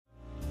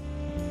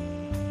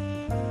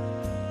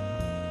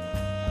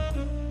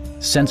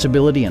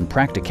Sensibility and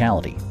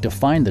practicality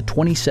define the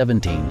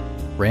 2017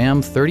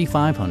 Ram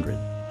 3500.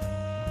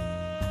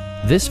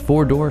 This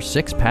four-door,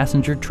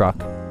 six-passenger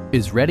truck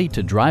is ready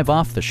to drive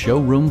off the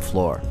showroom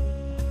floor.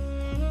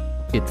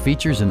 It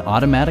features an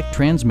automatic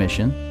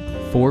transmission,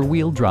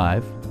 four-wheel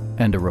drive,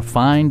 and a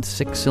refined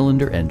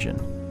six-cylinder engine.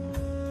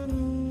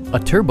 A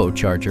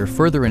turbocharger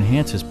further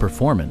enhances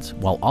performance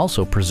while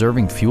also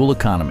preserving fuel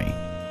economy.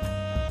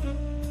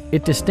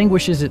 It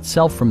distinguishes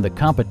itself from the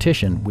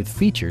competition with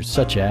features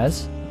such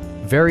as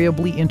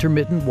variably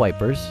intermittent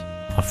wipers,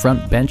 a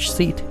front bench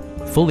seat,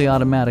 fully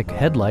automatic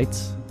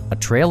headlights, a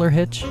trailer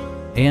hitch,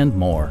 and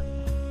more.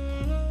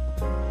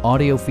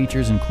 Audio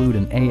features include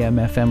an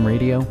AM/FM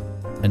radio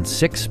and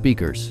 6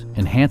 speakers,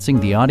 enhancing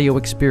the audio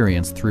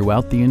experience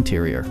throughout the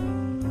interior.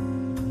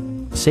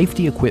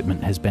 Safety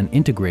equipment has been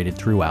integrated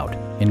throughout,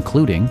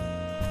 including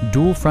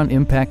dual front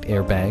impact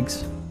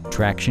airbags,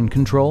 traction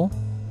control,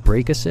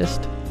 brake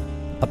assist,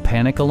 a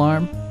panic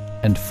alarm,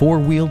 and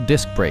 4-wheel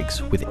disc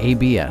brakes with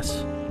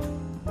ABS.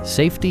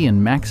 Safety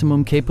and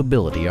maximum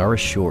capability are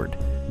assured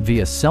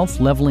via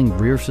self-leveling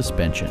rear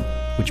suspension,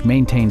 which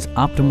maintains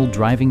optimal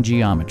driving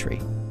geometry.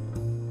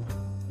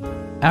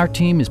 Our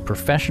team is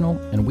professional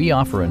and we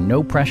offer a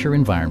no-pressure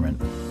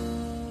environment.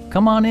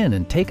 Come on in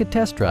and take a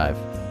test drive.